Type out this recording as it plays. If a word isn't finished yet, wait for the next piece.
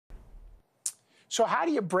So how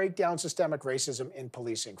do you break down systemic racism in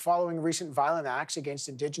policing? Following recent violent acts against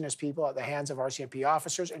Indigenous people at the hands of RCMP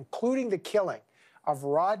officers, including the killing of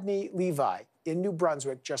Rodney Levi in New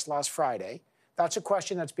Brunswick just last Friday, that's a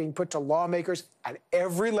question that's being put to lawmakers at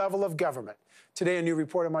every level of government. Today, a new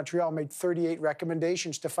report in Montreal made 38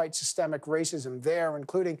 recommendations to fight systemic racism there,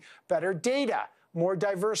 including better data, more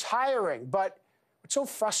diverse hiring. But what's so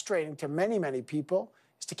frustrating to many, many people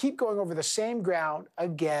is to keep going over the same ground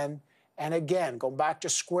again and again, going back to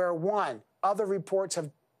square one. Other reports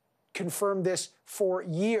have confirmed this for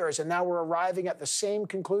years, and now we're arriving at the same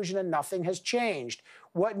conclusion and nothing has changed.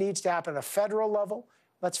 What needs to happen at a federal level?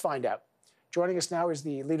 Let's find out. Joining us now is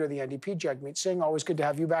the leader of the NDP, Jagmeet Singh. Always good to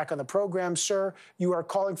have you back on the program, sir. You are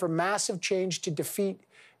calling for massive change to defeat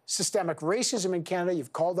systemic racism in Canada.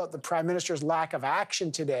 You've called out the Prime Minister's lack of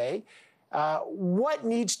action today. What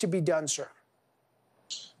needs to be done, sir?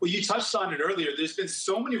 Well, you touched on it earlier. There's been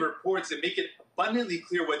so many reports that make it abundantly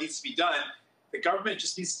clear what needs to be done. The government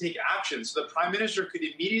just needs to take action. So the Prime Minister could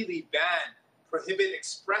immediately ban, prohibit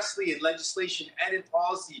expressly in legislation and in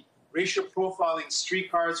policy, racial profiling,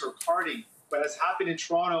 streetcars, or carding. But has happened in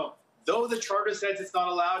Toronto, though the charter says it's not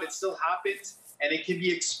allowed, it still happens, and it can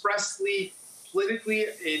be expressly, politically,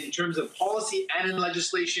 in terms of policy and in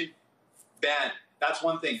legislation, banned. That's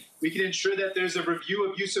one thing. We can ensure that there's a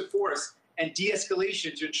review of use of force and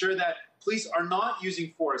de-escalation to ensure that police are not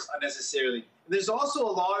using force unnecessarily. And there's also a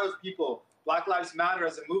lot of people, Black Lives Matter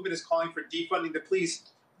as a movement is calling for defunding the police.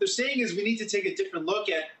 What they're saying is we need to take a different look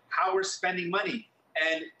at how we're spending money.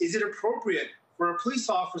 And is it appropriate for a police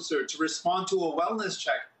officer to respond to a wellness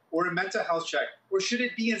check or a mental health check? Or should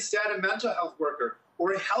it be instead a mental health worker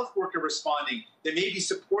or a health worker responding that may be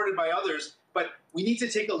supported by others? But we need to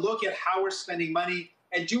take a look at how we're spending money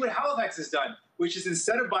and do what Halifax has done, which is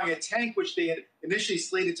instead of buying a tank, which they had initially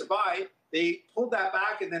slated to buy, they pulled that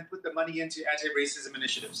back and then put the money into anti-racism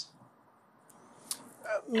initiatives.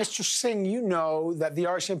 Mr. Singh, you know that the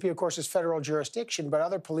RCMP, of course, is federal jurisdiction, but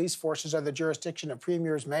other police forces are the jurisdiction of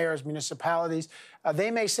premiers, mayors, municipalities.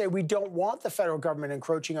 They may say, we don't want the federal government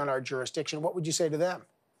encroaching on our jurisdiction. What would you say to them?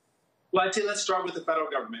 Well, I'd say let's start with the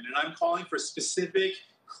federal government. And I'm calling for specific,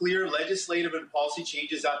 clear legislative and policy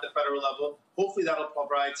changes at the federal level. Hopefully that'll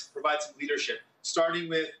provide some leadership, starting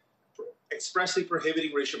with expressly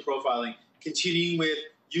prohibiting racial profiling, continuing with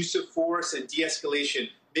use of force and de-escalation,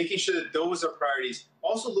 making sure that those are priorities.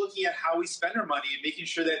 Also looking at how we spend our money and making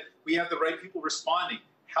sure that we have the right people responding.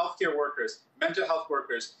 Healthcare workers, mental health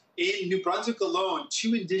workers. In New Brunswick alone,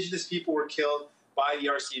 2 Indigenous people were killed by the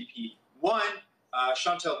RCMP. One,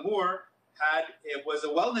 Chantel Moore, was a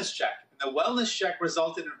wellness check. And the wellness check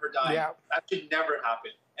resulted in her dying. Yeah. That should never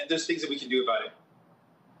happen. And there's things that we can do about it.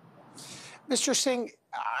 Mr. Singh,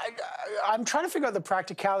 I'm trying to figure out the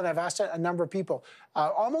practicality. I've asked a number of people.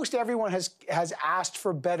 Almost everyone has asked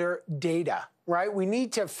for better data, right? We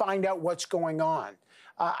need to find out what's going on.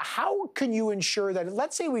 How can you ensure that,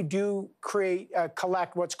 let's say we do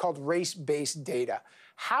collect what's called race-based data,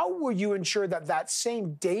 how will you ensure that that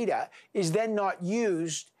same data is then not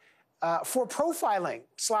used for profiling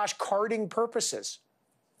 / carding purposes?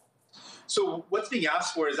 So what's being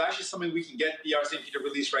asked for is actually something we can get the RCMP to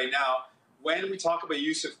release right now. When we talk about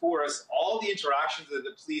use of force, all the interactions that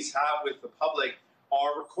the police have with the public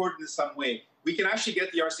are recorded in some way. We can actually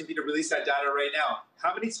get the RCMP to release that data right now.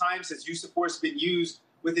 How many times has use of force been used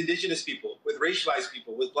with Indigenous people, with racialized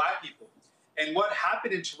people, with Black people? And what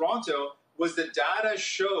happened in Toronto was the data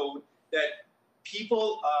showed that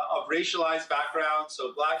people of racialized backgrounds,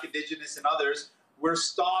 so Black, Indigenous, and others, were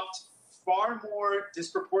stopped far more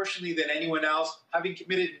disproportionately than anyone else, having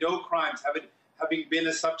committed no crimes, having been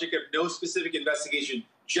a subject of no specific investigation,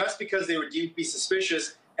 just because they were deemed to be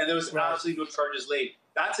suspicious and there was absolutely no charges laid.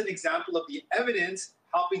 That's an example of the evidence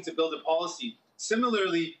helping to build a policy.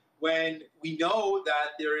 Similarly, when we know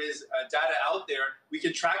that there is data out there, we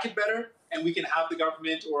can track it better and we can have the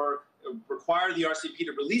government or require the RCMP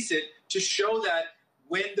to release it to show that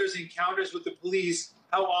when there's encounters with the police,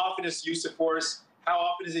 how often is use of force, how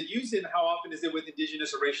often is it used, and how often is it with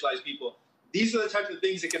Indigenous or racialized people. These are the types of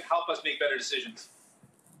things that can help us make better decisions.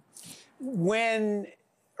 When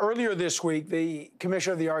earlier this week, the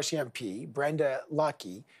commissioner of the RCMP, Brenda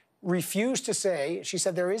Lucki, refused to say, she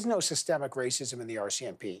said there is no systemic racism in the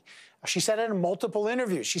RCMP. She said it in multiple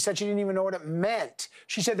interviews. She said she didn't even know what it meant.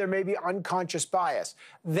 She said there may be unconscious bias.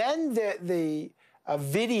 Then the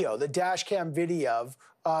video, the dash cam video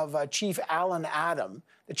of Chief Alan Adam,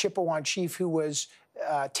 the Chippewa chief who was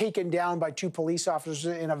taken down by 2 police officers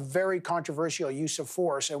in a very controversial use of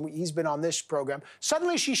force, and he's been on this program.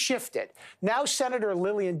 Suddenly she shifted. Now Senator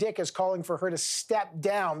Lillian Dick is calling for her to step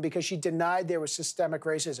down because she denied there was systemic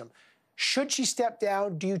racism. Should she step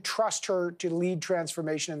down? Do you trust her to lead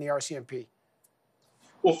transformation in the RCMP?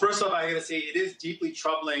 Well, first off, I got to say it is deeply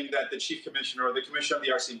troubling that the chief commissioner or the commissioner of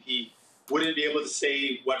the RCMP wouldn't be able to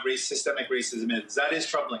say what systemic racism is. That is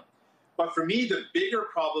troubling. But for me, the bigger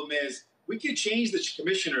problem is we could change the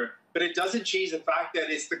commissioner, but it doesn't change the fact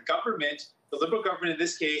that it's the government, the Liberal government in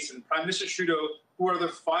this case, and Prime Minister Trudeau, who are the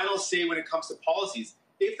final say when it comes to policies.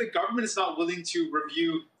 If the government is not willing to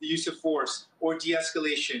review the use of force or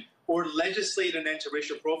de-escalation or legislate an end to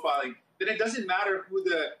racial profiling, then it doesn't matter who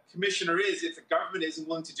the commissioner is if the government isn't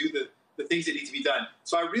willing to do the things that need to be done.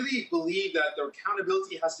 So I really believe that the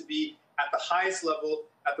accountability has to be at the highest level,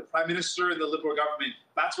 at the Prime Minister and the Liberal government.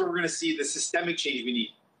 That's where we're going to see the systemic change we need.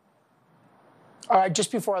 All right,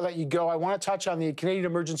 just before I let you go, I want to touch on the Canadian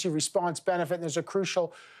Emergency Response Benefit. There's a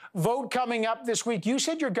crucial vote coming up this week. You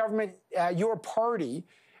said your government, your party,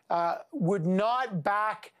 would not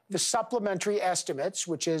back the supplementary estimates,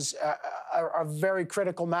 which is a very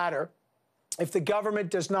critical matter, if the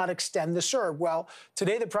government does not extend the CERB. Well,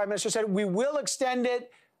 today the Prime Minister said, we will extend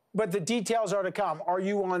it, but the details are to come. Are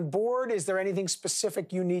you on board? Is there anything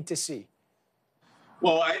specific you need to see?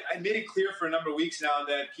 Well, I made it clear for a number of weeks now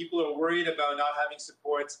that people are worried about not having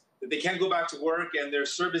supports, that they can't go back to work and their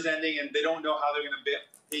CERB is ending and they don't know how they're going to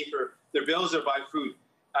pay for their bills or buy food.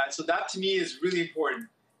 So that to me is really important.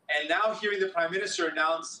 And now hearing the Prime Minister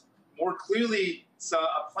announce more clearly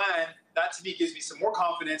a plan, that to me gives me some more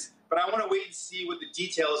confidence. But I want to wait and see what the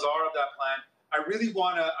details are of that plan. I really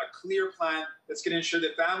want a clear plan that's going to ensure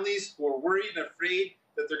that families who are worried and afraid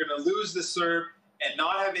that they're going to lose the CERB and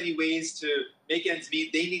not have any ways to make ends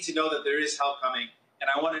meet, they need to know that there is help coming. And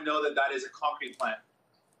I want to know that that is a concrete plan.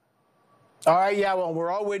 All right, yeah, well,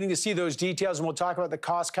 we're all waiting to see those details, and we'll talk about the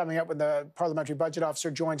costs coming up when the Parliamentary Budget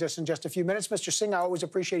Officer joins us in just a few minutes. Mr. Singh, I always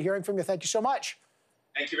appreciate hearing from you. Thank you so much.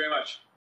 Thank you very much.